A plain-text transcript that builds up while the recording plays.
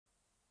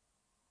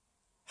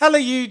Hello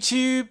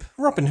YouTube,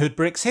 Robin Hood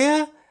Bricks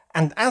here,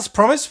 and as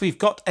promised we've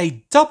got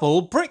a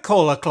double brick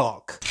hauler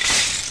clock.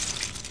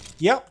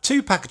 Yep,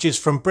 2 packages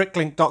from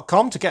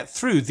bricklink.com to get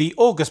through the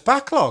August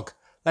backlog.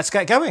 Let's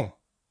get going.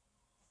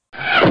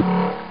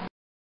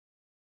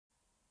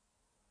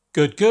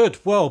 Good.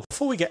 Well,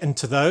 before we get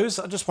into those,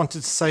 I just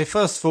wanted to say,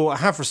 first of all, I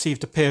have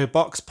received a PO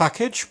Box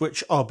package,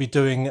 which I'll be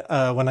doing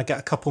when I get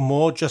a couple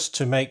more, just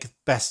to make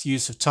best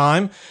use of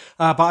time.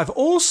 But I've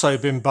also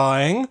been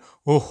buying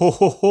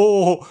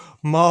Marvel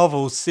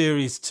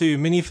Series 2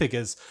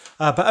 minifigures,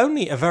 but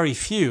only a very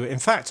few. In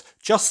fact,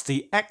 just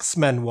the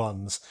X-Men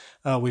ones.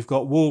 We've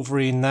got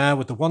Wolverine there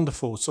with the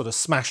wonderful sort of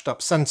smashed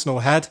up Sentinel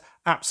head.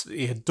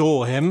 Absolutely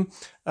adore him.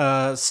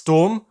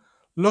 Storm.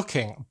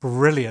 Looking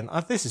brilliant.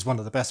 This is one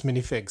of the best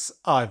minifigs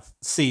I've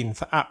seen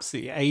for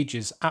absolutely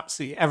ages.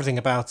 Absolutely everything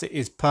about it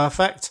is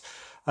perfect.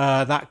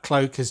 That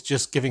cloak is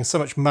just giving so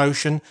much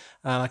motion,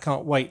 and I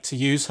can't wait to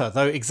use her.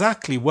 Though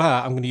exactly where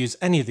I'm going to use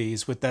any of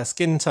these with their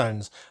skin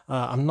tones,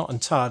 I'm not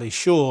entirely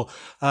sure.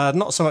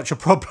 Not so much a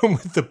problem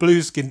with the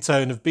blue skin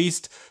tone of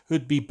Beast,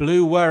 who'd be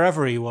blue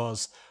wherever he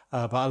was.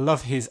 But I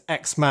love his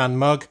X-Man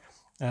mug.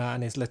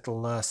 And his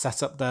little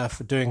setup there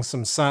for doing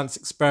some science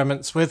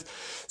experiments with.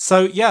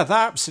 So yeah, they're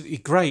absolutely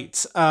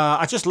great.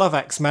 I just love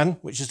X-Men,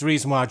 which is the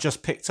reason why I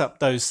just picked up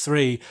those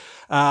 3.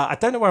 I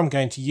don't know where I'm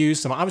going to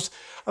use them. I was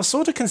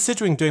sort of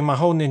considering doing my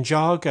whole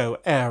Ninjago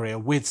area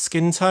with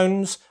skin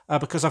tones,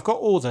 because I've got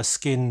all the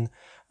skin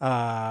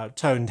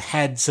toned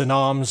heads and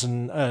arms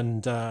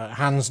and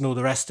hands and all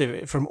the rest of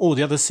it from all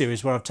the other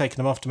series where I've taken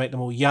them off to make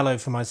them all yellow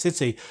for my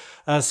city.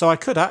 So I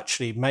could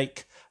actually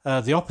make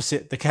the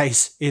opposite the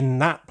case in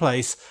that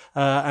place,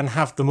 and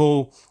have them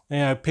all,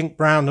 pink,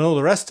 brown and all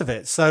the rest of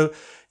it. So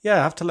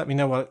yeah, have to let me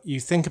know what you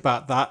think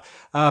about that.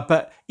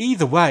 But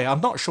either way, I'm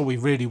not sure we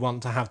really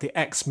want to have the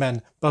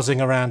X-Men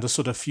buzzing around a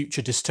sort of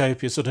future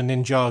dystopia sort of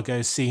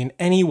Ninjago scene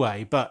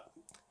anyway. But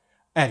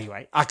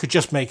anyway, I could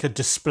just make a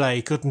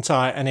display, couldn't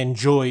I, and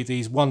enjoy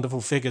these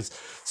wonderful figures.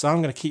 So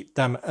I'm going to keep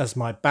them as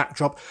my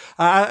backdrop.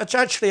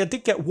 Actually, I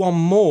did get one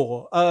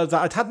more that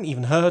I hadn't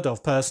even heard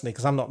of personally,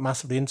 because I'm not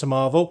massively into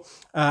Marvel.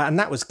 And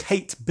that was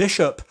Kate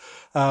Bishop,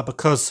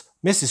 because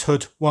Mrs.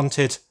 Hood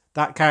wanted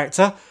that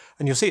character.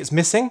 And you'll see it's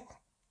missing.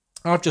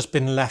 I've just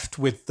been left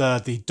with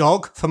the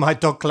dog for my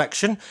dog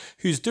collection,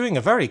 who's doing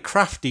a very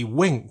crafty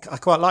wink. I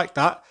quite like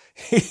that.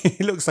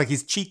 He looks like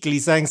he's cheekily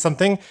saying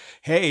something.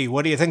 Hey,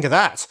 what do you think of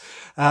that?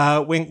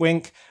 Wink,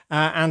 wink.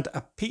 And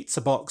a pizza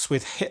box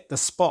with Hit the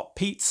Spot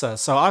pizza.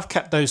 So I've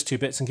kept those 2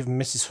 bits and given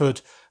Mrs.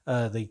 Hood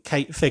the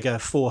Kate figure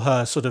for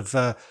her sort of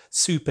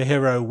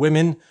superhero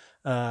women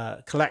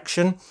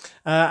collection.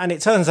 And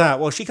it turns out,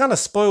 well, she kind of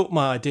spoilt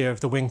my idea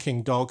of the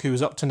winking dog who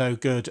was up to no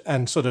good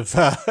and sort of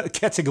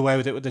getting away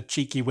with it with a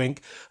cheeky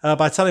wink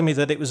by telling me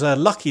that it was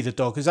Lucky the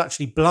dog, who's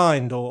actually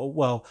blind, or,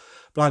 well,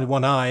 blind in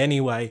one eye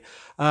anyway.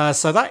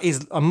 So that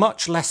is a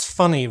much less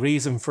funny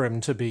reason for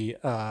him to be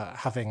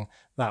having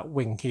that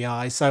winky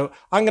eye. So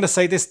I'm going to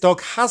say this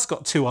dog has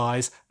got 2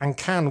 eyes and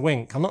can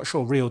wink. I'm not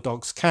sure real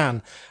dogs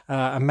can.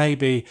 And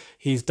maybe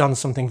he's done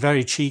something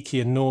very cheeky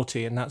and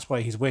naughty, and that's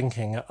why he's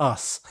winking at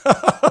us.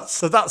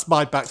 So that's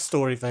my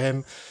backstory for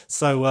him.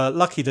 So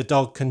Lucky the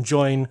dog can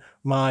join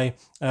my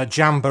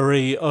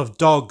jamboree of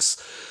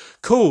dogs.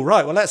 Cool.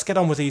 Right, well, let's get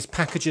on with these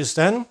packages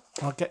then.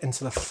 I'll get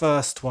into the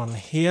first one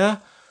here,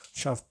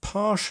 which I've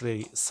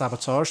partially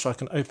sabotaged so I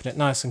can open it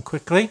nice and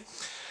quickly.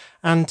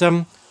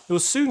 And you'll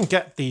soon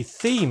get the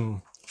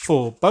theme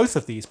for both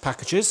of these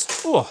packages.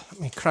 Oh,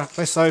 let me crack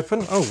this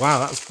open. Oh, wow,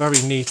 that's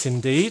very neat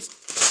indeed.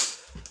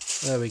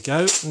 There we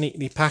go,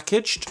 neatly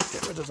packaged.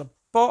 Get rid of the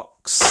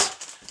box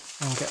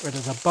and get rid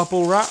of the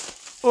bubble wrap.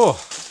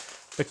 Oh,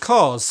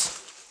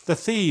 because the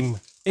theme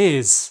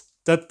is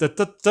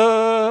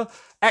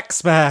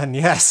X-Men,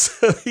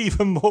 yes,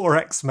 even more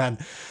X-Men.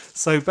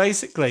 So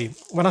basically,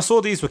 when I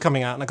saw these were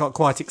coming out and I got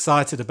quite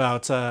excited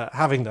about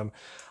having them,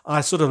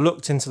 I sort of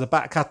looked into the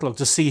back catalogue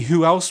to see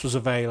who else was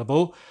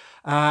available.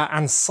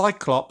 And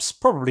Cyclops,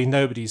 probably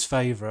nobody's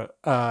favourite,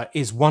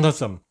 is one of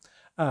them,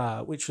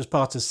 which was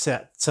part of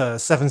set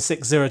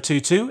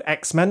 76022,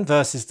 X-Men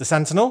versus the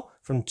Sentinel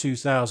from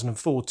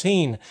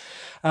 2014.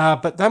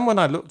 But then when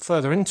I looked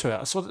further into it,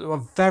 I saw that there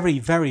were very,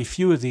 very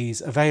few of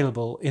these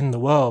available in the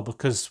world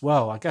because,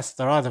 well, I guess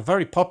they're either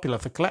very popular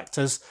for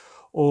collectors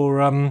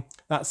or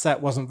that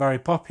set wasn't very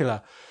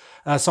popular.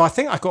 So I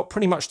think I got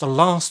pretty much the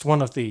last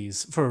one of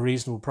these for a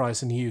reasonable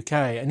price in the UK.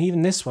 And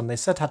even this one, they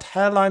said, had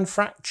hairline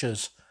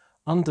fractures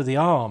under the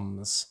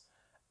arms.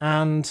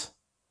 And,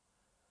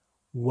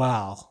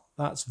 wow,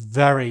 that's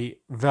very,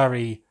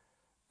 very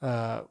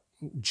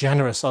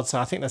generous, I'd say.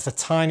 I think there's the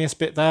tiniest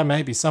bit there.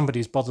 Maybe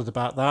somebody's bothered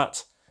about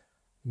that.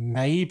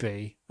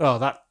 Maybe. Oh,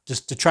 that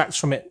just detracts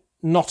from it.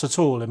 Not at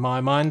all in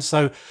my mind.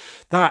 So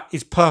that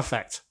is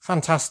perfect.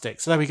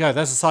 Fantastic. So there we go.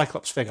 There's a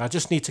Cyclops figure. I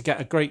just need to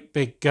get a great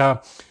big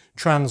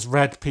trans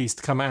red piece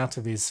to come out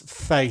of his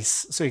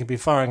face so he can be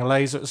firing a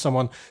laser at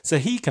someone. So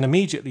he can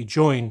immediately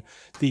join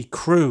the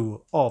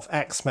crew of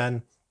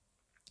X-Men.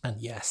 And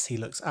yes, he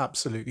looks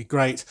absolutely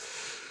great.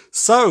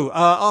 So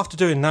after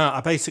doing that,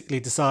 I basically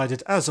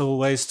decided, as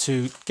always,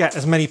 to get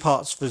as many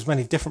parts for as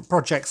many different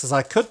projects as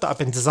I could that I've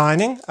been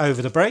designing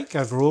over the break,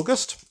 over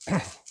August.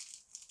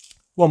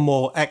 One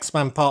more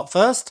X-Men part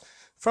first,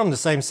 from the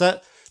same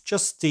set,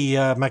 just the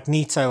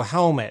Magneto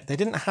helmet. They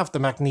didn't have the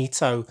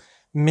Magneto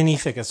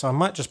minifigure, so I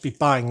might just be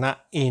buying that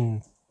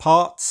in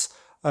parts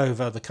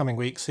over the coming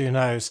weeks, who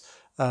knows.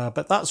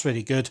 But that's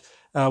really good.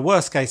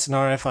 Worst case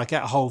scenario, if I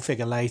get a whole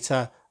figure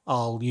later,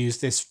 I'll use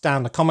this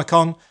down the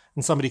Comic-Con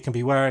and somebody can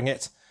be wearing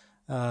it.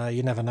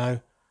 You never know.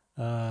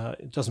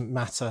 It doesn't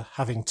matter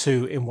having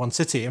two in one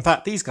city. In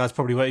fact, these guys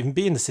probably won't even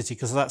be in the city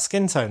because of that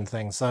skin tone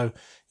thing. So,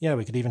 yeah,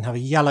 we could even have a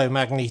yellow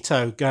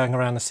Magneto going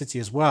around the city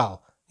as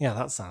well. Yeah,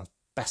 that sounds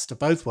best of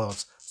both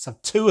worlds. Let's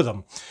have two of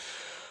them.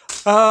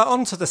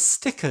 On to the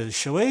stickers,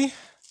 shall we?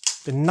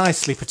 Been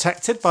nicely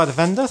protected by the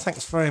vendor.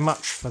 Thanks very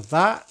much for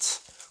that.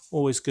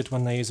 Always good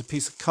when they use a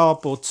piece of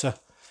cardboard to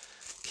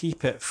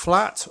keep it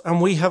flat.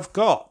 And we have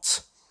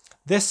got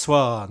this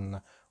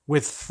one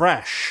with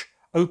Fresh,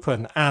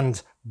 Open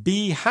and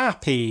Be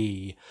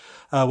Happy,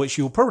 which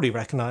you'll probably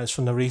recognise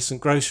from the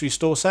recent grocery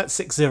store set,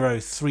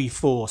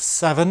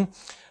 60347,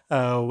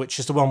 which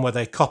is the one where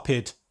they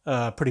copied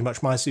pretty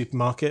much my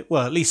supermarket.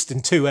 Well, at least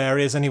in two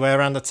areas anyway,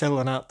 around the till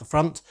and out the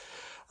front.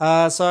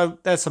 So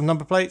there's some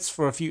number plates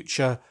for a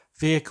future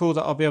vehicle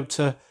that I'll be able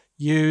to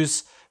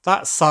use.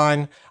 That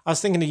sign, I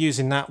was thinking of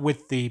using that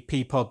with the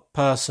Peapod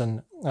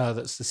person,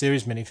 that's the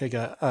series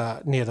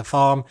minifigure, near the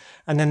farm.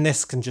 And then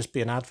this can just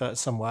be an advert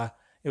somewhere.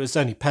 It was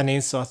only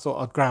pennies, so I thought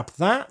I'd grab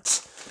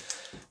that.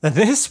 Then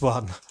this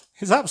one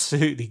is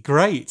absolutely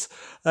great.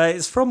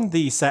 It's from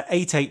the set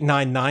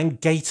 8899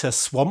 Gator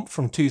Swamp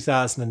from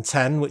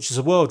 2010, which is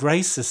a World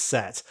Racers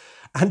set.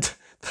 And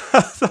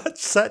that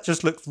set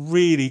just looks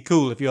really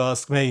cool, if you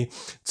ask me.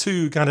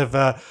 Two kind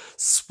of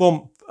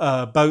swamp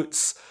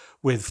boats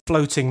with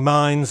floating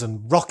mines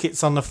and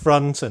rockets on the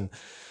front and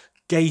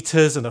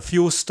gators and a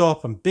fuel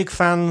stop and big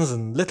fans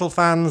and little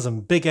fans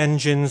and big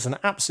engines and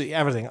absolutely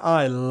everything.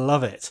 I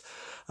love it.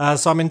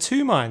 So I'm in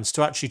two minds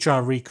to actually try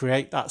and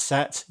recreate that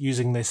set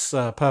using this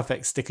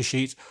perfect sticker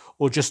sheet,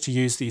 or just to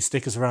use these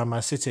stickers around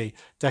my city,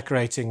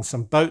 decorating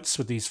some boats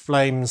with these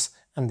flames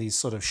and these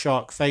sort of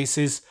shark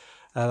faces.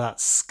 That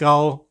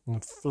skull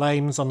and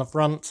flames on the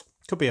front.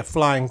 Could be a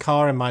flying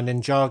car in my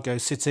Ninjago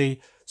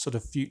city, sort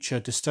of future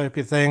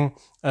dystopia thing,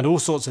 and all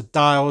sorts of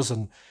dials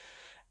and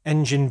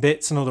engine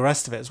bits and all the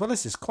rest of it, as well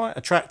as this quite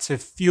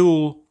attractive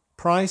fuel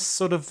price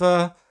sort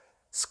of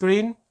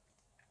screen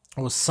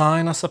or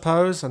sign, I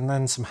suppose, and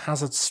then some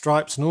hazard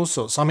stripes and all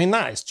sorts. I mean,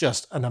 that is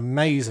just an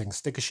amazing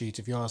sticker sheet,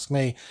 if you ask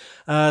me.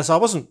 So I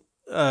wasn't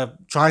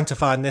trying to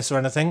find this or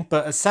anything,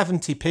 but at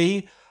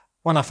 70p,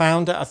 when I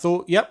found it, I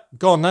thought, yep,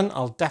 go on then,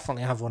 I'll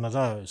definitely have one of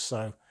those.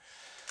 So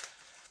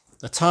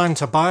the time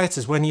to buy it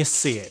is when you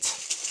see it.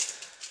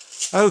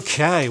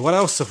 Okay, what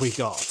else have we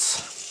got?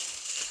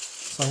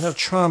 So I'm going to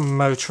try and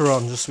motor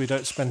on just so we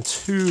don't spend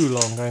too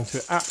long going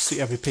through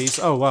absolutely every piece.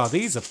 Oh wow,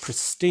 these are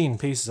pristine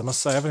pieces, I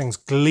must say. Everything's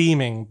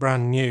gleaming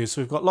brand new.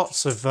 So we've got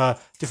lots of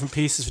different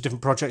pieces for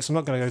different projects. I'm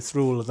not going to go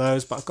through all of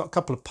those, but I've got a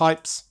couple of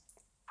pipes,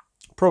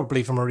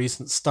 probably from a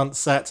recent stunt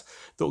set,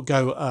 that will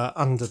go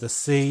under the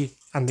sea,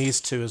 and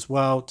these two as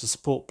well to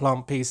support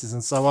plant pieces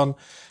and so on.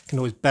 You can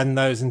always bend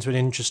those into an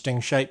interesting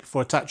shape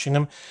before attaching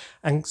them.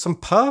 And some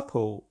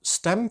purple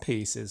stem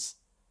pieces,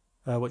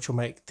 which will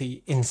make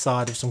the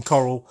inside of some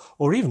coral,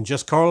 or even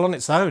just coral on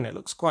its own. It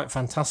looks quite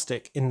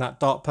fantastic in that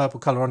dark purple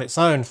colour on its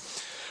own.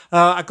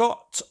 I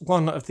got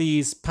one of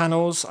these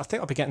panels. I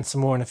think I'll be getting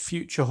some more in a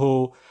future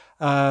haul,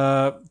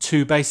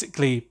 to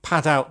basically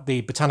pad out the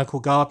botanical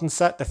garden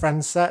set, the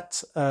Friends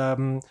set.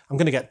 I'm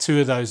going to get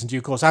two of those in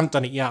due course. I haven't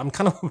done it yet. I'm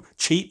kind of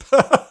cheap,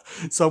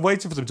 so I'm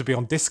waiting for them to be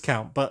on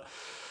discount, but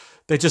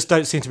they just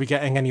don't seem to be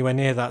getting anywhere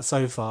near that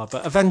so far.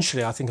 But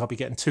eventually I think I'll be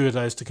getting two of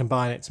those to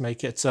combine it to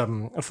make it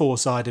a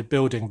four-sided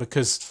building,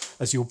 because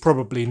as you'll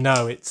probably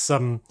know, it's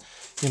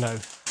you know,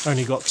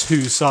 only got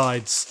two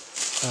sides.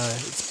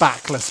 It's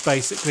backless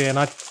basically, and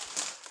I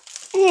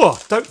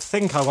don't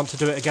think I want to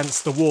do it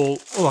against the wall.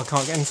 Oh, I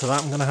can't get into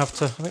that. I'm going to have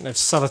to, I think they've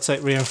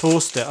sellotape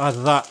reinforced it.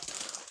 Either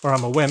that or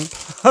I'm a wimp.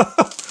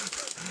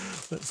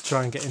 Let's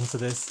try and get into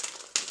this.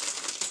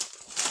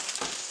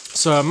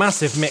 So a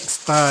massive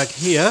mixed bag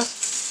here.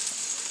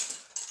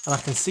 And I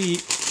can see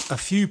a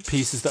few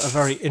pieces that are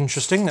very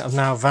interesting that have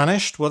now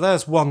vanished. Well,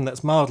 there's one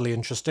that's mildly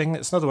interesting.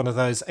 It's another one of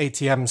those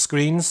ATM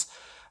screens.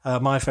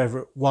 My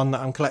favourite one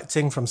that I'm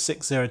collecting from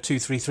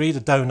 60233, the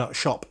Donut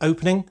Shop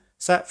opening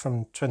set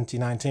from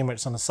 2019, where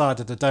it's on the side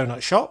of the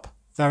donut shop.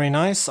 Very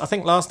nice. I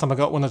think last time I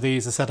got one of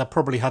these, I said I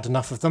probably had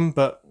enough of them,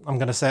 but I'm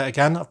going to say it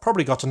again. I've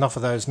probably got enough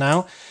of those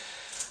now.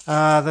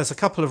 There's a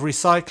couple of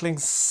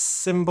recycling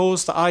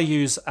symbols that I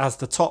use as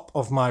the top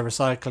of my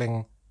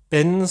recycling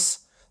bins.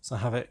 So I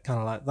have it kind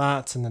of like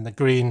that, and then the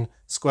green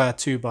square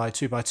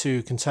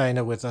 2x2x2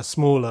 container with a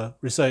smaller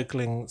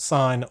recycling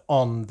sign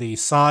on the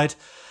side.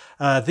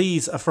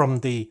 These are from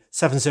the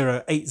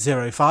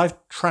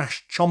 70805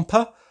 Trash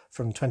Chomper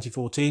from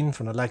 2014,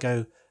 from the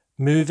Lego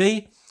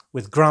movie,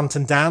 with Grant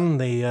and Dan,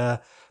 the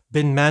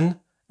bin men,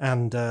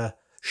 and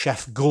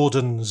Chef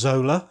Gordon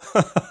Zola.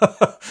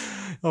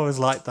 Always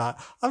like that.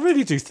 I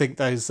really do think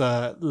those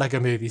Lego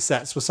Movie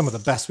sets were some of the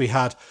best we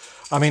had.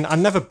 I mean, I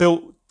never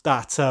built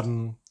that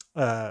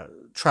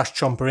trash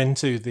chomper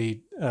into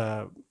the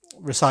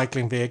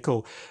recycling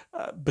vehicle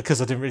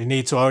because I didn't really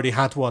need to. I already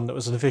had one that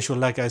was an official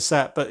Lego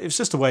set, but it's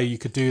just a way you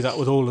could do that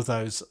with all of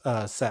those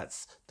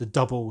sets, the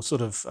double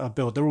sort of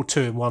build. They're all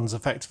 2-in-1s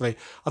effectively.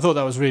 I thought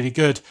that was really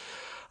good.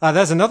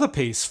 There's another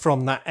piece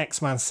from that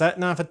X-Man set.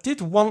 Now, if I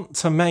did want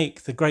to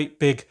make the great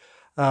big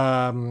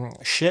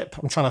ship,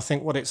 I'm trying to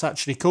think what it's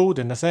actually called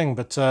in the thing,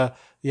 but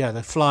yeah,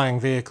 the flying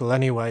vehicle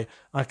anyway,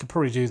 I could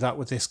probably do that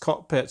with this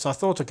cockpit. So I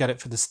thought I'd get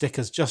it for the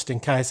stickers just in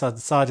case I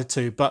decided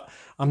to, but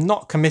I'm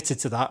not committed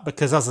to that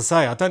because, as I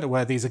say, I don't know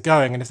where these are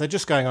going, and if they're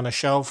just going on a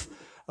shelf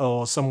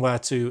or somewhere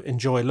to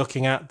enjoy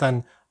looking at,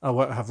 then I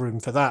won't have room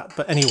for that.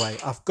 But anyway,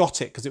 I've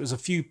got it because it was a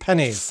few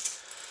pennies.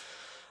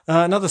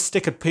 Another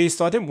stickered piece,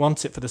 so I didn't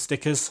want it for the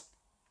stickers.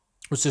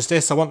 Was just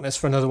this. I want this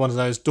for another one of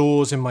those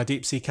doors in my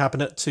deep sea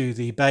cabinet to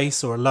the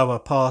base or a lower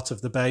part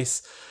of the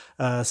base.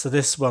 So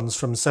this one's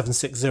from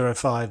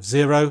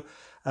 76050,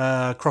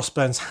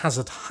 Crossbones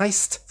Hazard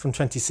Heist from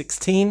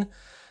 2016.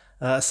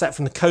 A set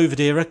from the COVID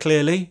era,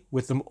 clearly,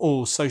 with them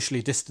all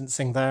socially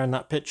distancing there in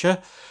that picture.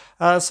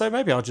 So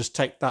maybe I'll just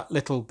take that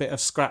little bit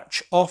of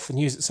scratch off and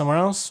use it somewhere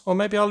else. Or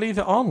maybe I'll leave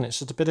it on. It's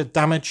just a bit of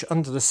damage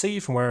under the sea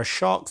from where a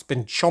shark's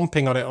been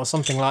chomping on it or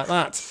something like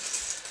that.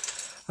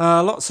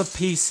 Lots of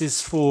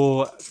pieces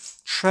for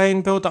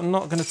train build that I'm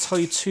not going to tell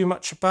you too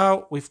much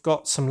about. We've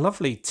got some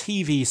lovely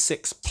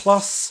TV6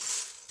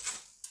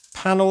 Plus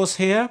panels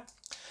here.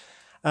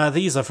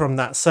 These are from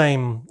that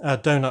same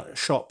donut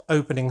shop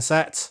opening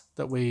set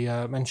that we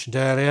mentioned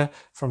earlier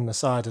from the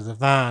side of the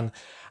van.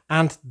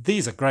 And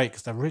these are great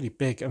because they're really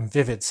big and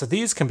vivid. So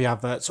these can be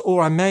adverts,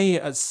 or I may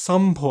at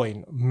some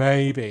point,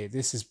 maybe,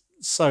 this is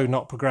so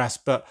not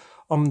progressed, but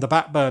on the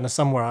back burner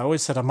somewhere, I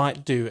always said I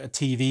might do a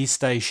TV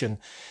station.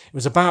 It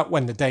was about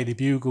when the Daily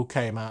Bugle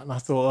came out, and I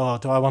thought, oh,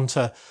 do I want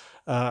a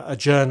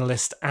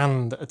journalist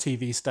and a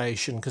TV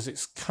station? Because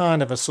it's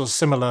kind of a sort of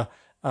similar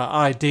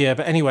idea.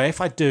 But anyway,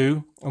 if I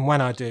do, and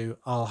when I do,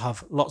 I'll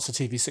have lots of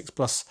TV6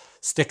 Plus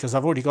stickers.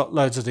 I've already got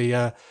loads of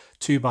the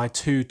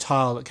 2x2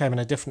 tile that came in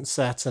a different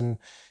set, and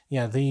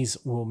yeah, these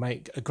will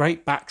make a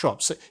great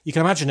backdrop. So you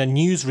can imagine a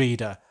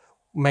newsreader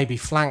maybe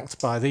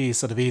flanked by these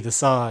sort of either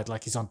side,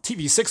 like he's on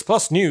TV6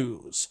 Plus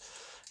News.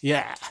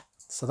 Yeah,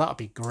 so that'll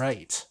be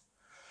great.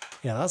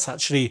 Yeah, that's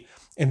actually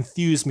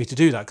enthused me to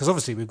do that, because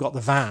obviously we've got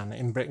the van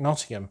in Brick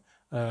Nottingham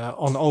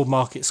on Old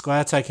Market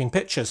Square taking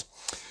pictures.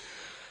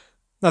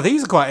 Now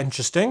these are quite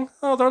interesting.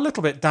 Oh, they're a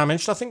little bit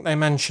damaged. I think they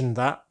mentioned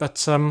that,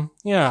 but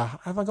yeah,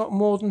 have I got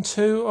more than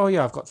two? Oh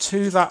yeah, I've got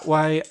two that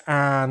way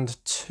and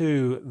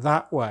two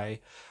that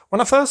way. When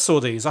I first saw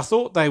these, I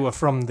thought they were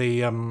from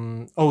the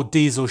old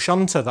diesel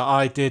shunter that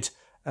I did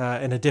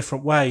in a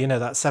different way. You know,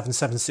 that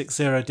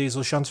 7760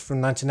 diesel shunter from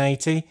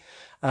 1980,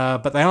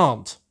 but they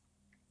aren't.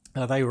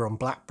 They were on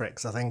black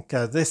bricks, I think.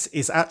 This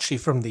is actually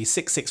from the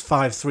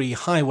 6653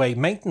 highway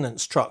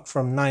maintenance truck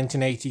from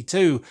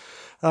 1982.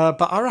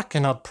 But I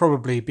reckon I'd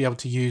probably be able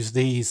to use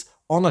these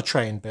on a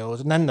train build.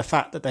 And then the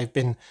fact that they've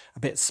been a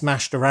bit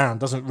smashed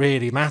around doesn't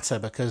really matter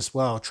because,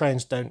 well,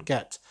 trains don't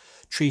get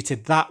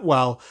treated that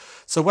well.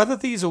 So whether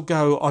these will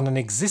go on an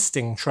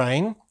existing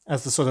train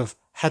as the sort of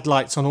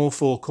headlights on all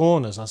four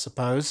corners, I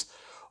suppose,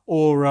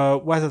 or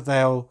whether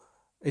they'll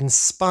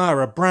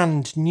inspire a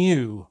brand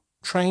new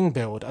train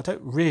build, I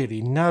don't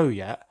really know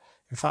yet.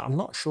 In fact, I'm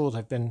not sure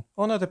they've been...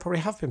 Oh no, they probably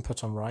have been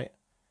put on right,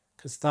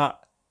 because that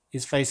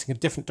is facing a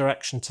different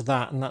direction to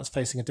that, and that's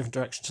facing a different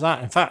direction to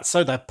that. In fact,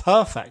 so they're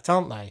perfect,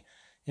 aren't they?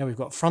 Yeah, we've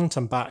got front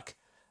and back,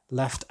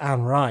 left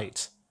and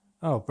right.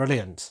 Oh,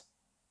 brilliant.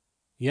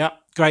 Yeah,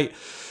 great.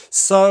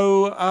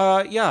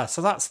 So, yeah,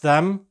 so that's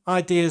them.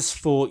 Ideas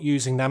for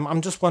using them. I'm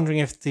just wondering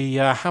if the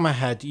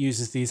Hammerhead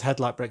uses these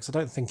headlight bricks. I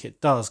don't think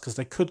it does, because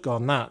they could go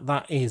on that.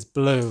 That is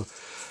blue.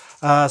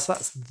 So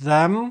that's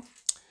them.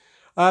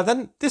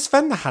 Then this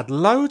vendor had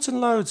loads and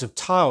loads of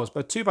tiles,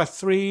 both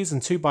 2x3s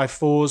and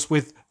 2x4s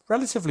with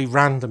relatively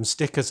random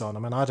stickers on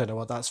them, and I don't know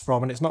what that's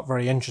from, and it's not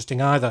very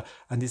interesting either,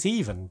 and it's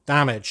even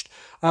damaged.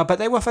 But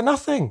they were for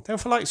nothing. They were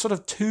for like sort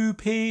of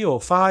 2p or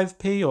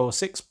 5p or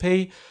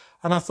 6p,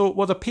 and I thought,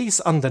 well, the piece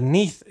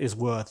underneath is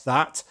worth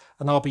that,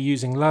 and I'll be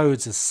using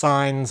loads of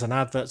signs and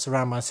adverts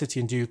around my city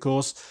in due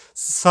course,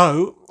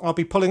 so I'll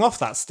be pulling off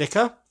that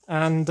sticker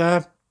and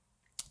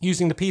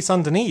using the piece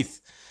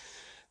underneath.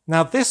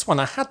 Now this one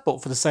I had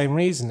bought for the same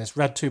reason, this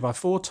red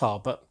 2x4 tile,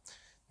 but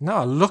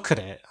now I look at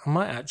it, I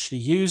might actually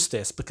use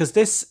this, because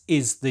this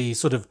is the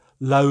sort of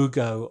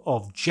logo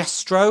of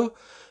Jestro,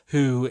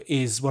 who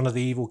is one of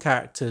the evil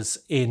characters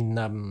in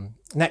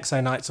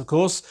Nexo Knights, of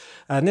course.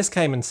 And this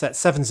came in set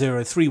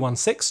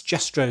 70316,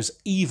 Jestro's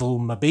Evil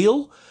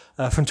Mobile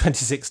from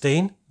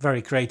 2016.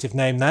 Very creative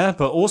name there,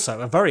 but also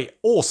a very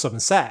awesome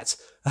set.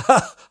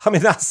 I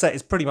mean, that set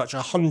is pretty much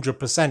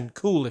 100%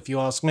 cool, if you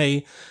ask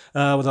me,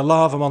 with a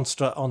lava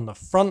monster on the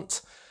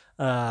front,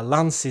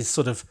 Lance's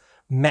sort of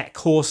mech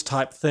horse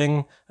type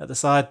thing at the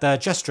side there,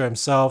 Jestro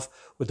himself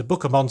with the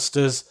Book of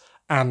Monsters,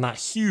 and that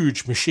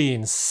huge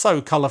machine,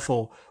 so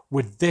colourful,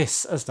 with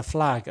this as the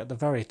flag at the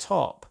very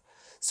top.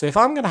 So if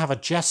I'm going to have a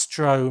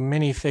Jestro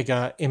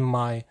minifigure in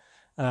my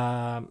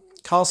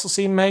castle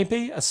scene,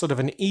 maybe, as sort of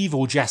an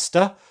evil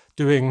jester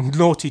doing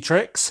naughty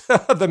tricks,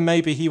 then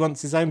maybe he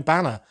wants his own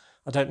banner.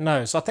 I don't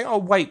know. So I think I'll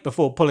wait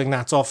before pulling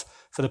that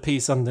off for the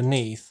piece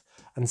underneath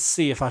and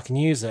see if I can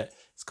use it.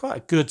 It's quite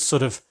a good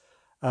sort of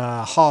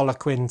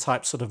Harlequin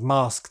type, sort of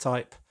mask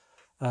type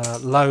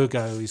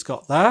logo he's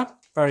got there.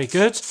 Very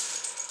good.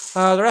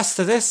 The rest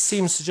of this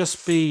seems to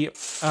just be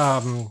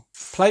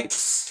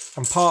plates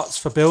and parts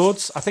for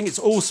builds. I think it's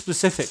all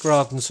specific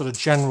rather than sort of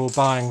general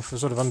buying for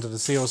sort of under the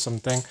sea or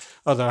something.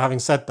 Although having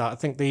said that, I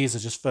think these are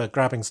just for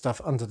grabbing stuff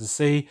under the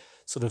sea,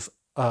 sort of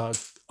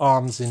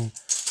arms in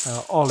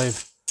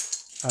olive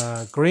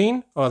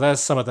green. Oh, there's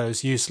some of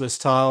those useless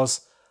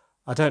tiles.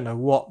 I don't know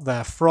what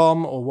they're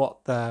from or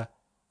what they're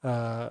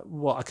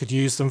what I could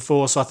use them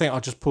for, so I think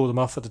I'll just pull them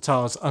off at the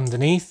tiles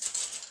underneath.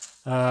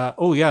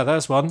 Oh yeah,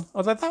 there's one.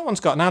 Although that one's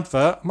got an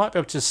advert. I might be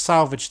able to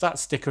salvage that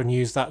sticker and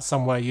use that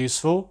somewhere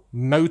useful.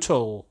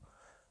 Motul.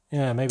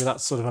 Yeah, maybe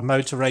that's sort of a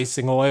motor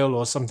racing oil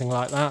or something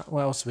like that.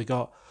 What else have we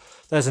got?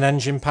 There's an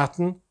engine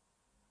pattern.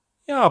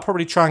 Yeah, I'll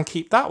probably try and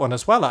keep that one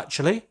as well,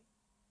 actually.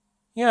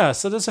 Yeah,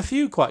 so there's a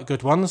few quite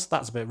good ones.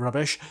 That's a bit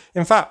rubbish.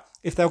 In fact,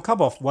 if they'll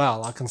come off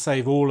well, I can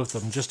save all of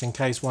them just in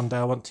case one day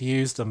I want to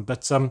use them.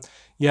 But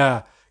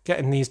yeah,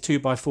 getting these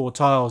 2x4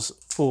 tiles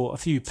for a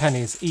few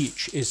pennies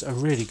each is a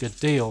really good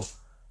deal.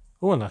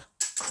 Oh, and a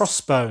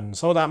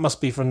crossbones. Oh, that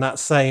must be from that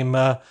same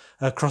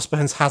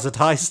Crossbones Hazard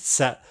Heist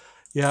set.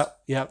 Yeah,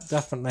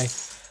 definitely.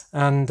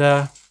 And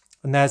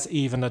there's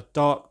even a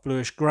dark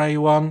bluish grey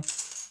one.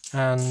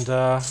 And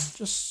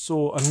just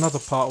saw another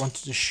part I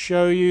wanted to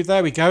show you.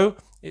 There we go.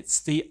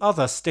 It's the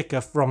other sticker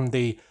from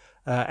the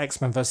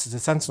X-Men vs. the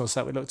Sentinel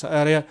set we looked at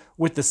earlier,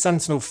 with the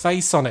Sentinel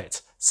face on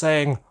it,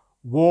 saying,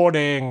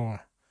 "Warning,"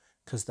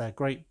 because they're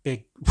great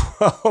big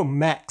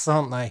mechs,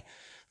 aren't they?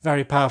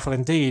 Very powerful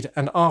indeed,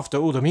 and after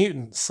all the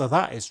mutants, so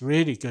that is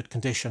really good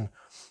condition.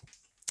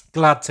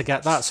 Glad to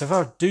get that. So if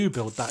I do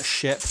build that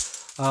ship,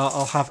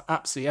 I'll have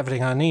absolutely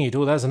everything I need.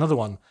 Oh, there's another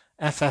one.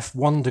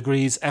 FF1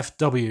 degrees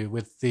FW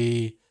with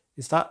the...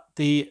 Is that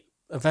the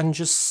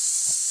Avengers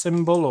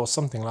symbol or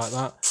something like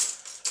that?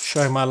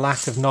 Showing my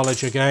lack of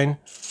knowledge again.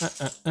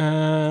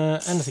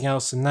 Anything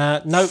else in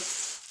there? Nope.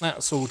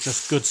 That's all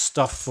just good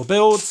stuff for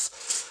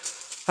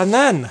builds. And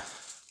then,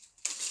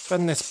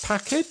 in this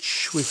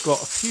package, we've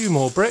got a few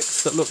more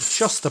bricks that look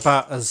just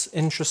about as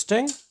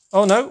interesting.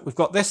 Oh no, we've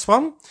got this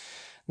one.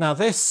 Now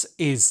this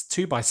is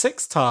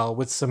 2x6 tile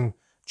with some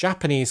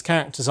Japanese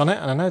characters on it.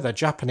 And I know they're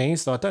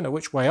Japanese, though I don't know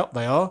which way up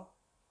they are.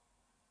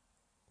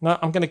 No,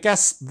 I'm going to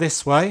guess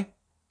this way.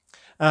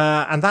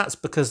 And that's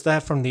because they're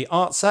from the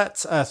art set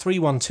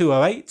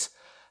 31208,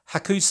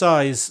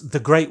 Hakusai's The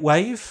Great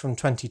Wave from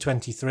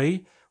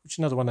 2023, which is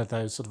another one of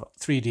those sort of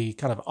 3D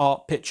kind of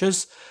art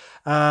pictures.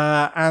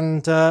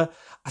 And I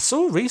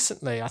saw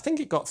recently, I think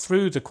it got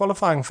through the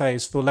qualifying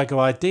phase for LEGO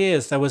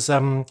Ideas. There was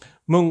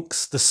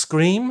Munch's The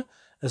Scream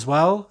as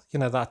well, you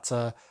know, that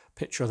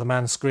picture of the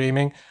man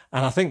screaming.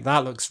 And I think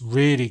that looks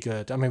really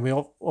good. I mean, we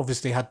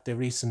obviously had the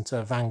recent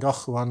Van Gogh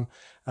one.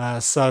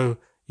 So...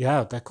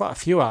 yeah, there are quite a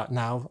few out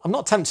now. I'm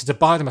not tempted to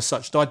buy them as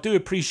such, though I do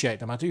appreciate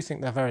them. I do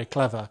think they're very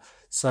clever.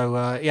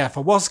 So, yeah, if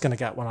I was going to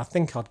get one, I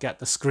think I'd get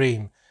the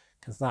Scream,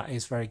 because that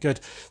is very good.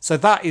 So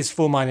that is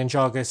for my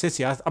Ninjago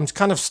City. I'm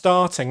kind of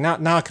starting,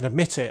 now I can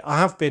admit it, I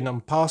have been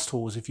on past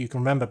hauls, if you can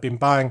remember, been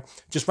buying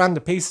just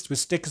random pieces with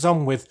stickers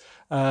on with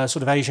sort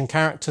of Asian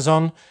characters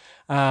on.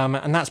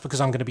 And that's because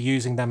I'm going to be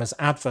using them as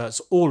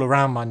adverts all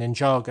around my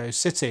Ninjago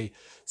City.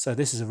 So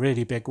this is a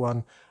really big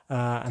one.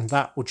 And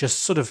that will just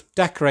sort of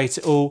decorate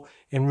it all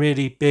in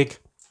really big,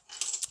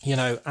 you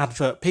know,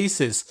 advert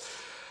pieces.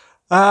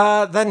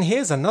 Then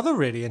here's another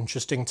really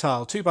interesting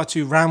tile,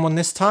 2x2 round one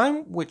this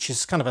time, which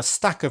is kind of a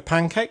stack of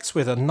pancakes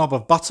with a knob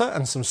of butter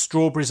and some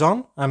strawberries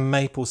on and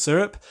maple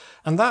syrup.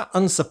 And that,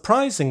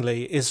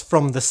 unsurprisingly, is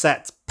from the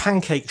set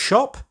Pancake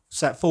Shop,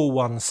 set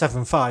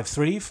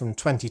 41753 from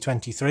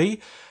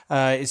 2023.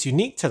 It's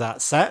unique to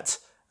that set.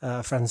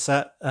 Friend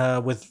set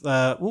with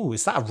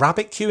is that a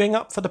rabbit queuing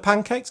up for the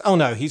pancakes? Oh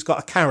no, he's got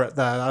a carrot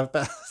there.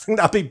 I think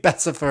that'd be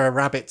better for a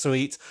rabbit to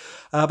eat.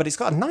 But it's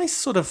got a nice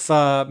sort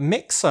of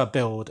mixer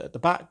build at the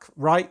back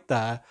right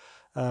there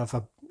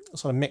for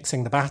sort of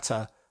mixing the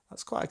batter.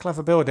 That's quite a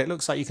clever build. It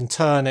looks like you can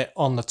turn it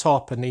on the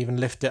top and even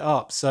lift it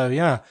up. So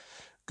yeah,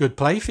 good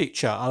play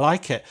feature. I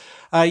like it.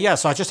 Yeah,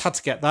 so I just had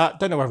to get that.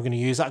 Don't know where I'm going to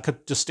use that. I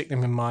could just stick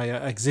them in my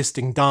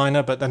existing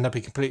diner, but then they'll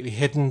be completely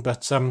hidden.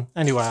 But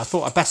anyway, I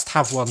thought I'd best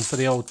have one for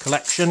the old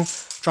collection.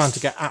 Trying to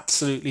get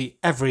absolutely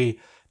every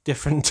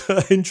different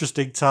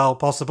interesting tile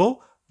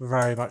possible.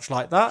 Very much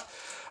like that.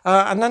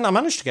 And then I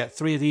managed to get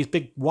 3 of these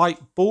big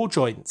white ball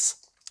joints,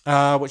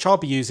 which I'll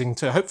be using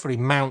to hopefully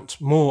mount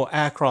more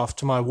aircraft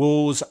to my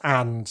walls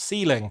and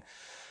ceiling.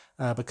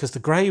 Because the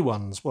grey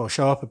ones will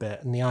show up a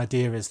bit, and the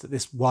idea is that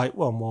this white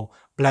one will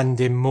blend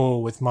in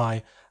more with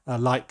my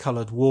light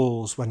coloured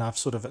walls when I've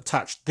sort of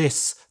attached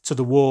this to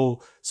the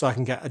wall, so I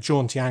can get a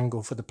jaunty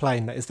angle for the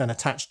plane that is then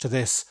attached to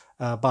this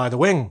by the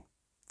wing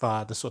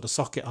via the sort of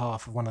socket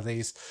half of one of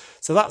these.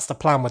 So that's the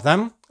plan with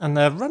them, and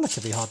they're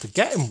relatively hard to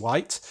get in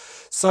white.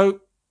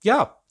 So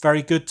yeah,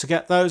 very good to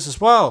get those as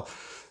well.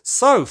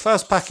 So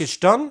first package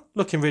done,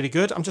 looking really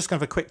good. I'm just going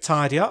to have a quick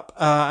tidy up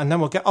and then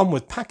we'll get on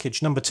with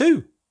package number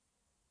 2.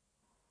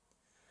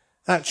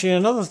 Actually,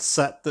 another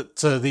set that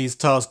these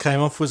tiles came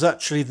off was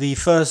actually the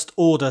first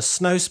order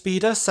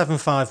Snowspeeder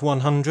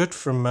 75100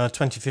 from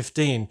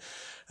 2015,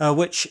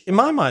 which in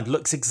my mind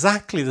looks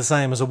exactly the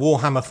same as a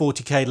Warhammer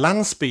 40k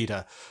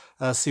Landspeeder.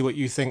 See what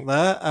you think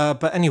there.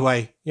 But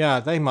anyway, yeah,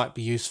 they might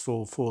be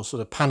useful for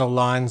sort of panel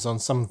lines on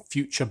some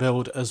future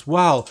build as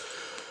well.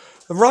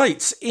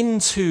 Right,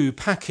 into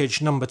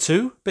package number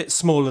 2. Bit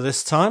smaller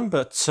this time,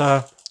 but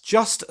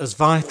just as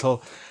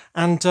vital.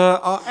 And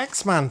our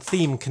X-Man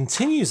theme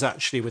continues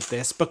actually with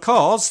this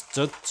because,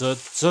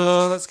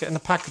 let's get in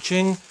the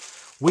packaging.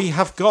 We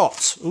have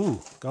got,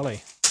 ooh,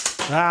 golly,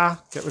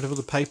 get rid of all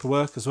the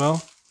paperwork as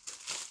well.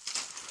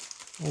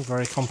 All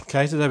very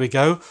complicated. There we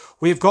go.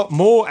 We've got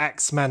more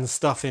X-Men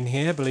stuff in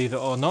here, believe it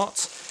or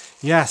not.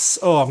 Yes.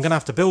 Oh, I'm going to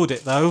have to build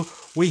it though.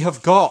 We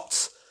have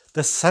got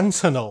the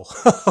Sentinel,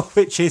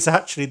 which is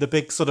actually the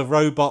big sort of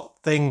robot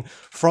thing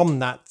from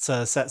that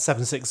set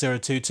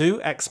 76022,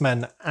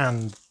 X-Men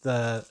and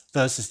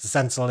versus the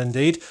Sentinel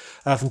indeed,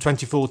 from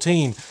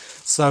 2014.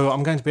 So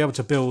I'm going to be able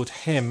to build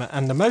him.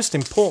 And the most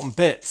important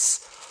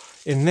bits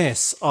in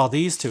this are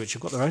these two, which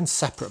have got their own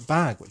separate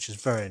bag, which is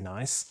very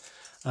nice.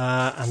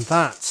 And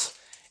that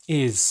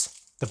is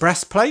the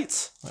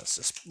breastplate. Let's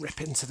just rip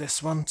into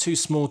this one, too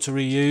small to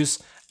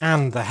reuse,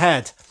 and the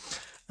head.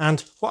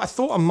 And what I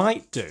thought I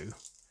might do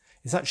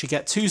is actually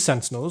get 2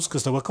 Sentinels,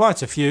 because there were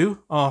quite a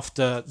few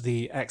after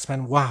the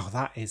X-Men. Wow,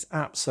 that is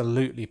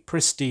absolutely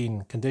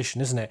pristine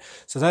condition, isn't it?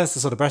 So there's the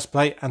sort of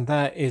breastplate, and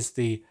there is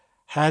the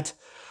head.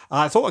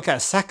 I thought I'd get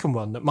a second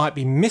one that might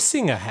be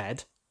missing a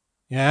head,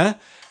 yeah,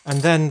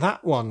 and then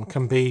that one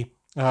can be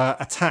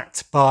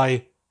attacked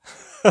by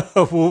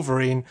a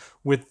Wolverine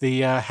with the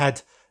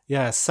head,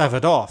 yeah,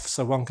 severed off,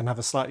 so one can have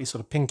a slightly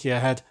sort of pinkier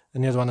head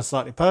and the other one a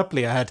slightly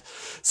purplier head.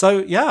 So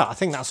yeah, I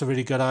think that's a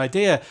really good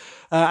idea.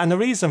 And the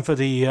reason for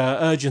the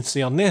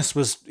urgency on this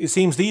was it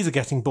seems these are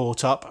getting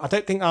bought up. I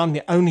don't think I'm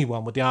the only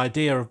one with the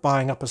idea of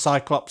buying up a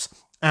Cyclops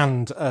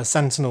and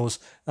Sentinels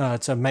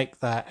to make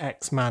their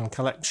X-Man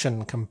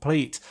collection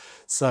complete.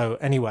 So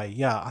anyway,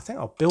 yeah, I think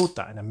I'll build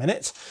that in a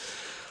minute.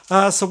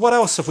 So what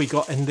else have we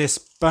got in this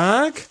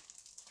bag?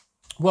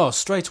 Well,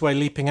 straight away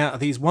leaping out of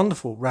these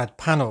wonderful red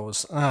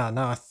panels.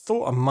 Now I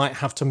thought I might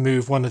have to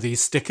move one of these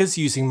stickers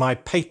using my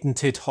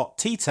patented hot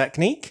tea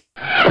technique.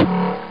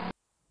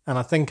 And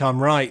I think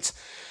I'm right.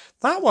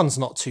 That one's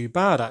not too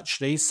bad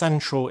actually,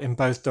 central in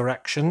both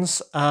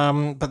directions.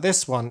 But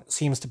this one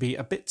seems to be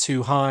a bit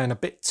too high and a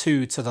bit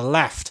too to the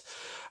left.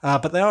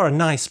 But they are a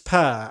nice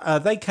pair.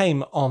 They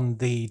came on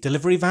the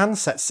delivery van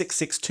set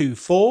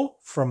 6624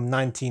 from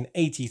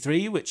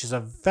 1983, which is a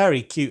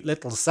very cute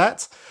little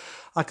set.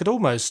 I could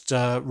almost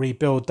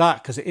rebuild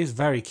that because it is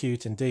very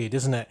cute indeed,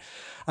 isn't it?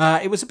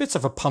 It was a bit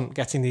of a punt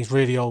getting these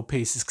really old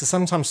pieces because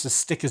sometimes the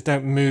stickers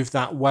don't move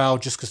that well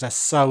just because they're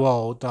so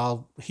old.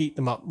 I'll heat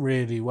them up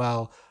really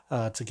well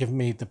to give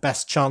me the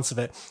best chance of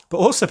it. But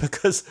also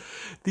because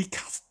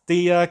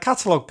the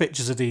catalogue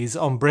pictures of these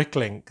on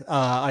Bricklink,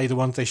 are the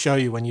ones they show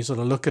you when you sort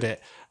of look at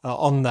it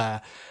on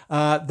there.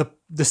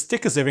 The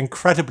stickers are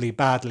incredibly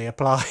badly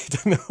applied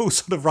and they're all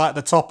sort of right at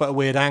the top at a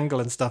weird angle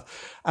and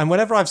stuff. And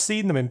whenever I've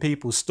seen them in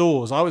people's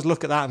stores, I always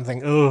look at that and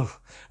think, ugh,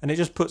 and it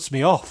just puts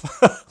me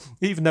off,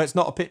 even though it's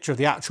not a picture of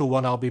the actual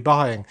one I'll be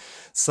buying.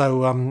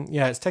 So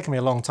yeah, it's taken me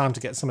a long time to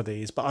get some of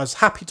these, but I was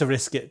happy to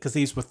risk it because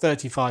these were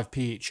 35p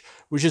each,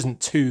 which isn't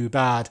too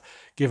bad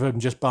given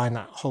just buying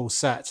that whole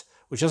set,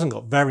 which hasn't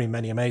got very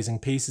many amazing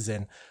pieces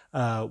in,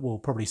 will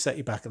probably set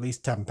you back at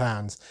least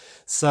 £10.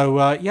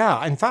 So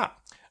yeah, in fact,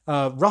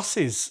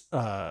 Russ's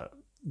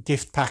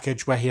gift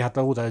package where he had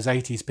all those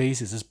 80s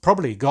pieces has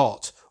probably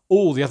got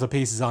all the other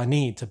pieces I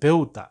need to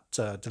build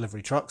that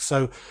delivery truck.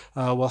 So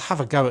we'll have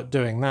a go at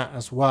doing that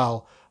as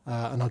well.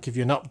 And I'll give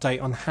you an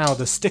update on how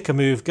the sticker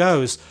move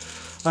goes.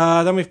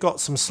 Then we've got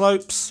some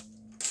slopes,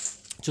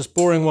 just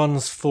boring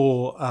ones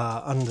for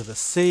Under the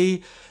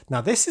Sea.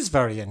 Now this is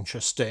very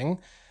interesting.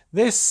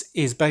 This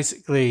is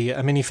basically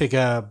a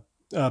minifigure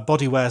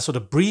bodywear sort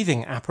of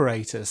breathing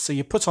apparatus. So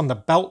you put on the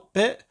belt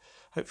bit,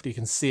 hopefully you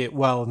can see it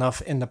well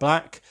enough in the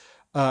black,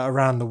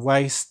 around the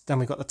waist. Then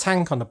we've got the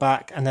tank on the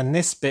back, and then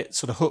this bit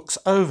sort of hooks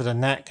over the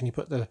neck and you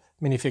put the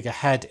minifigure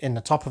head in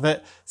the top of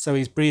it, so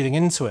he's breathing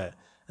into it.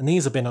 And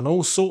these have been on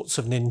all sorts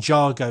of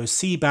Ninjago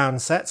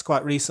Seabound sets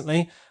quite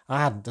recently.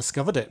 I hadn't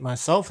discovered it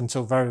myself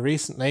until very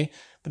recently,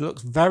 but it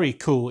looks very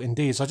cool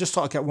indeed. So I just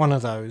thought I'd get one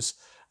of those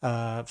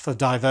for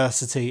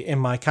diversity in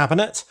my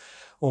cabinet,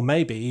 or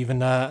maybe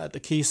even at the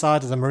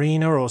quayside of the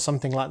marina or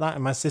something like that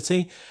in my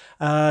city.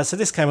 So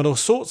this came in all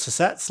sorts of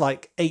sets,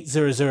 like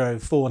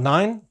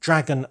 80049,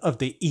 Dragon of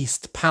the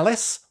East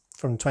Palace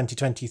from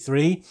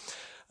 2023.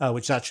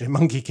 which is actually a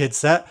Monkey Kid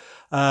set,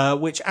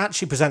 which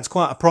actually presents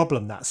quite a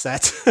problem, that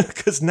set,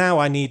 because now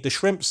I need the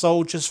Shrimp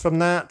Soldiers from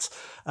that,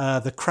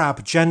 the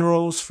Crab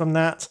Generals from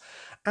that,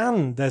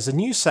 and there's a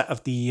new set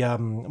of the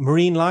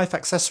marine life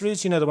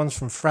accessories, you know, the ones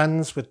from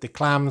Friends with the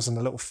clams and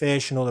the little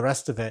fish and all the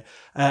rest of it,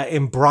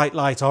 in bright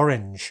light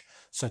orange.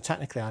 So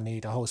technically I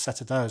need a whole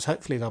set of those.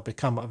 Hopefully they'll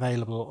become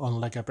available on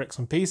Lego Bricks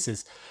and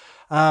Pieces.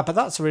 But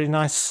that's a really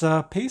nice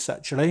piece,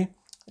 actually.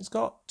 It's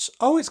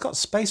got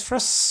space for a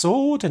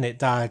sword in it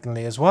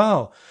diagonally as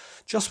well.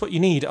 Just what you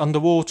need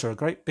underwater, a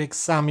great big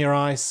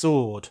samurai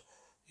sword.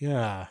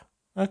 Yeah,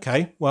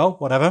 okay, well,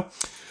 whatever.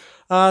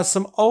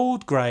 Some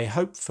old grey,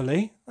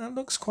 hopefully. That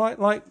looks quite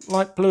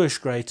like bluish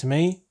grey to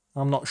me.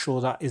 I'm not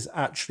sure that is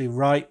actually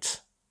right.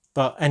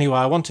 But anyway,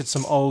 I wanted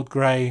some old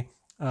grey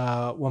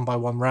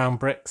 1x1 round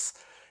bricks.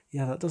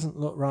 Yeah, that doesn't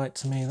look right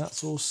to me.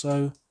 That's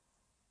also...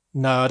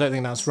 No, I don't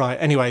think that's right.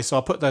 Anyway, so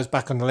I'll put those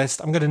back on the list.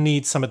 I'm going to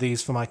need some of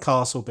these for my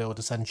castle build,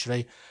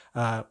 essentially.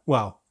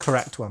 Well,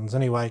 correct ones,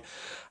 anyway.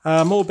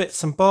 More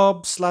bits and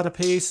bobs, ladder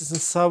pieces and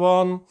so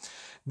on.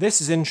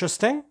 This is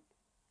interesting.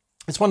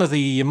 It's one of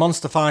the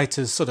Monster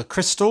Fighters sort of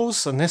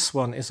crystals, and this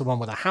one is the one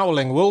with a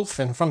howling wolf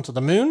in front of the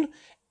moon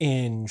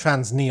in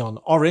trans neon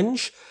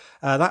orange.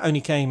 That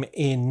only came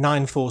in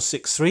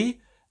 9463.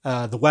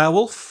 The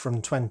werewolf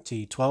from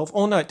 2012.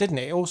 Oh no, it didn't.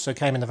 It also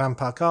came in the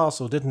Vampire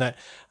Castle, didn't it?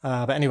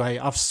 But anyway,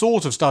 I've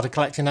sort of started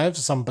collecting those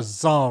for some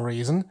bizarre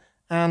reason.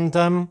 And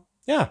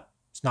yeah,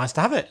 it's nice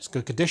to have it. It's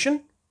good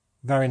condition.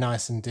 Very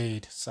nice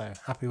indeed. So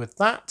happy with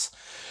that.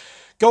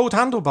 Gold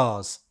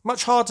handlebars.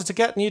 Much harder to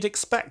get than you'd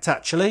expect,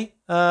 actually.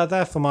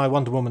 They're for my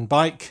Wonder Woman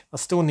bike. I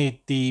still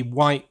need the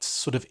white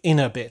sort of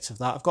inner bit of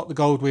that. I've got the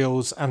gold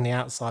wheels and the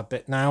outside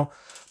bit now.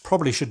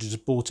 Probably should have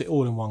just bought it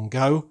all in one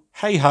go.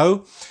 Hey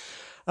ho.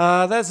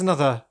 There's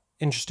another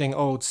interesting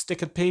old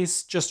stickered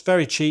piece, just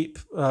very cheap,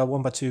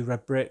 1x2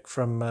 red brick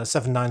from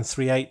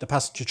 7938, the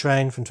passenger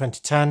train from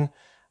 2010,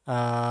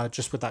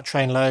 just with that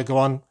train logo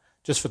on,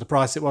 just for the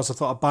price it was. I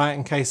thought I'd buy it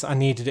in case I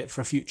needed it for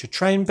a future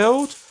train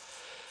build.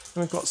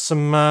 And we've got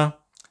some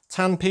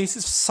tan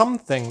pieces,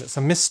 something that's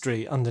a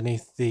mystery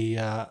underneath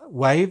the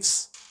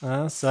waves,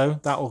 so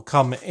that will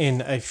come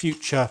in a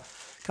future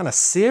kind of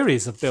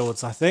series of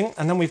builds, I think.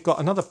 And then we've got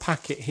another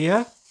packet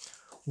here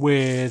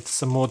with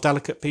some more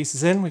delicate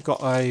pieces in. We've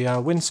got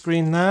a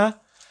windscreen there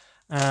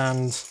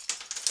and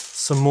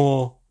some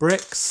more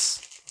bricks.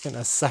 I think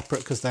they're separate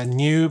because they're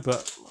new,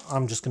 but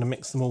I'm just going to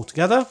mix them all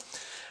together.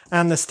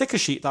 And the sticker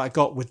sheet that I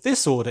got with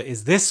this order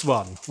is this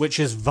one, which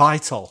is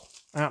vital,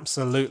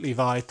 absolutely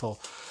vital.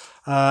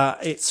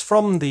 It's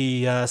from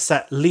the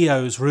set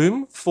Leo's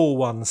Room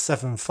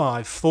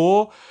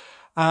 41754.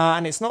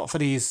 And it's not for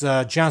these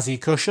jazzy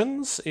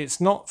cushions. It's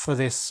not for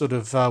this sort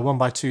of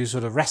 1x2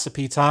 sort of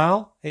recipe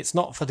tile. It's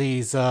not for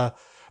these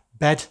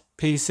bed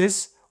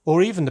pieces,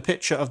 or even the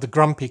picture of the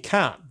grumpy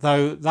cat,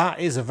 though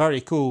that is a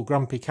very cool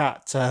grumpy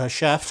cat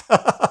chef.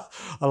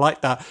 I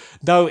like that.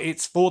 No,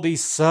 it's for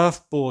these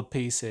surfboard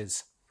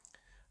pieces,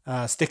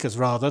 stickers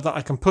rather, that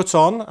I can put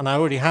on. And I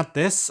already had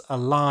this, a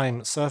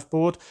lime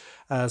surfboard.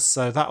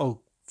 So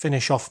that'll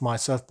finish off my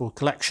surfboard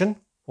collection,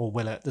 or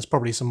will it? There's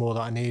probably some more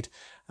that I need.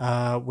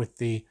 With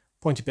the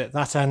pointy bit at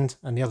that end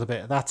and the other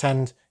bit at that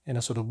end in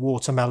a sort of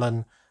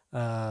watermelon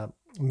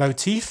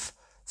motif.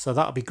 So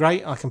that'll be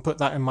great. I can put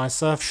that in my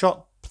surf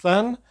shop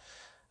then.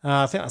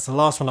 I think that's the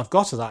last one I've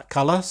got of that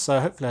colour,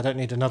 so hopefully I don't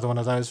need another one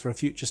of those for a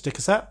future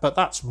sticker set, but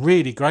that's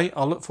really great.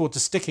 I'll look forward to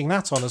sticking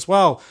that on as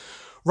well.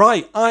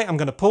 Right, I am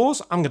going to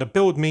pause. I'm going to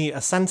build me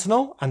a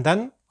Sentinel and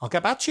then I'll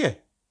get back to you.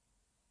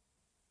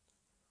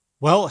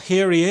 Well,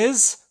 here he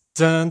is.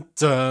 Dun,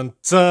 dun,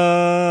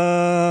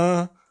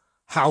 dun.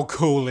 How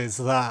cool is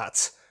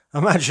that?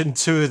 Imagine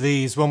two of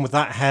these, one with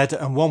that head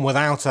and one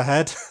without a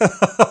head.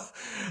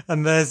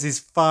 And there's his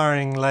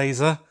firing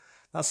laser.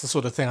 That's the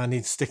sort of thing I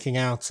need sticking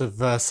out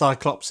of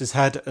Cyclops'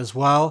 head as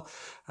well.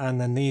 And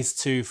then these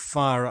two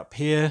fire up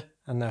here,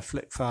 and they're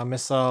flick fire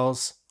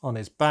missiles on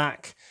his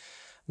back.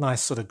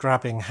 Nice sort of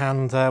grabbing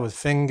hand there with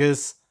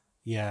fingers.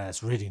 Yeah,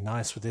 it's really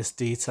nice with this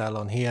detail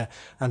on here.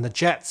 And the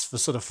jets for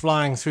sort of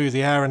flying through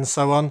the air and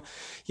so on.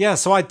 Yeah,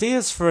 so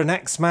ideas for an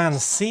X-Man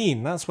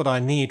scene. That's what I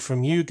need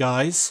from you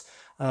guys.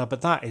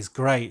 But that is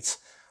great.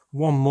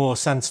 One more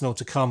Sentinel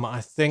to come,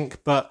 I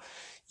think. But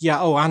yeah,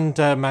 oh, and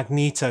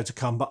Magneto to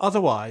come. But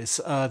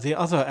otherwise, the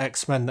other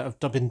X-Men that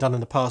have been done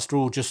in the past are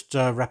all just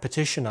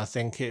repetition, I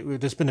think.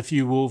 There's been a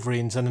few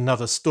Wolverines and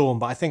another Storm,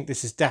 but I think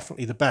this is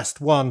definitely the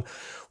best one.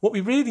 What we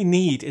really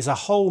need is a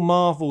whole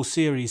Marvel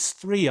Series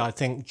 3, I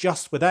think,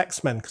 just with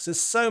X-Men, because there's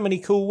so many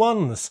cool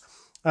ones.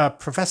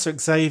 Professor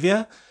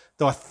Xavier,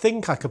 though I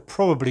think I could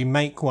probably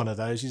make one of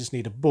those. You just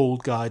need a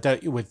bald guy,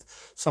 don't you, with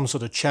some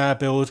sort of chair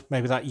build.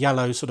 Maybe that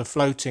yellow sort of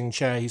floating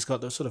chair he's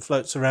got that sort of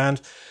floats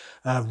around.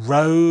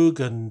 Rogue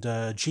and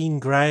Jean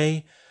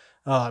Grey.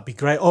 Oh, it'd be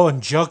great. Oh,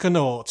 and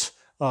Juggernaut.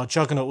 Oh,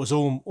 Juggernaut was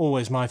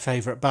always my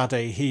favourite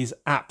baddie. He's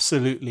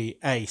absolutely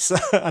ace.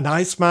 An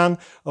Iceman,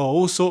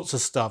 all sorts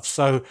of stuff.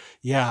 So,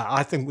 yeah,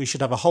 I think we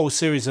should have a whole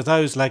series of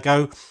those,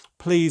 Lego.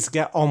 Please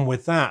get on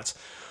with that.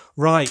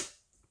 Right,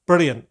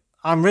 brilliant.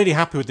 I'm really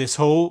happy with this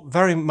haul.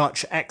 Very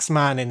much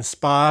X-Man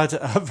inspired,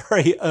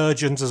 very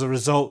urgent as a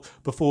result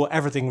before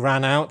everything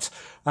ran out.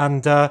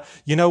 And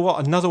you know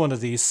what? Another one of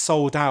these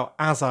sold out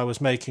as I was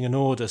making an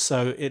order.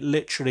 So it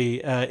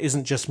literally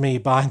isn't just me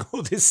buying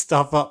all this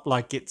stuff up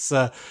like it's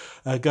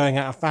going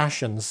out of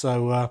fashion.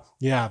 So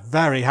yeah,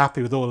 very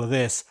happy with all of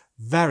this.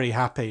 Very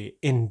happy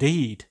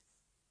indeed.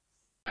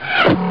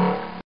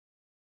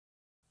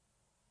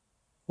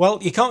 Well,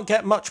 you can't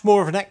get much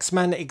more of an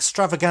X-Men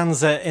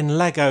extravaganza in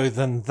Lego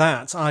than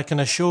that, I can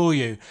assure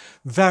you.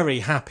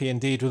 Very happy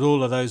indeed with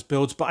all of those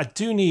builds, but I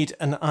do need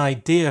an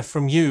idea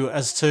from you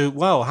as to,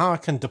 well, how I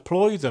can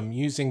deploy them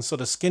using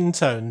sort of skin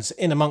tones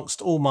in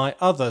amongst all my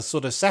other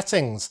sort of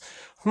settings.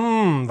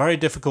 Very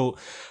difficult.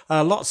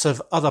 Lots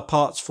of other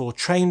parts for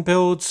train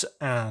builds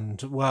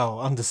and, well,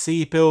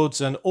 undersea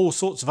builds and all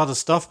sorts of other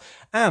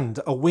stuff,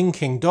 and a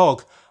winking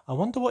dog. I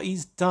wonder what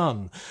he's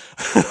done.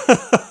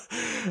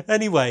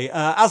 Anyway,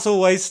 as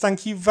always,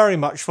 thank you very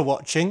much for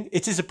watching.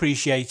 It is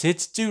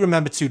appreciated. Do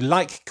remember to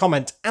like,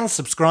 comment and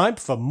subscribe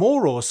for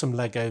more awesome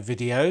Lego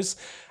videos.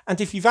 And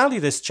if you value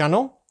this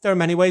channel, there are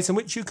many ways in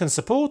which you can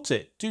support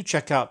it. Do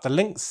check out the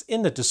links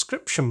in the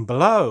description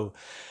below.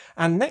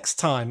 And next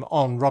time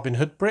on Robin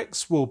Hood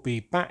Bricks, we'll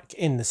be back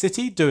in the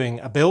city doing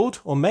a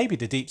build, or maybe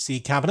the deep sea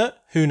cabinet,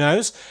 who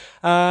knows.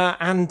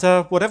 And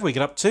whatever we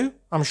get up to,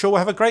 I'm sure we'll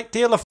have a great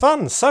deal of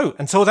fun. So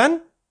until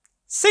then,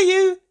 see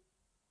you!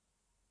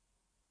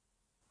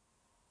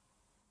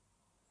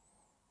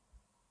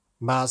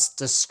 Must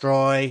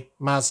destroy,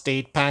 must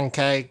eat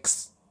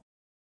pancakes.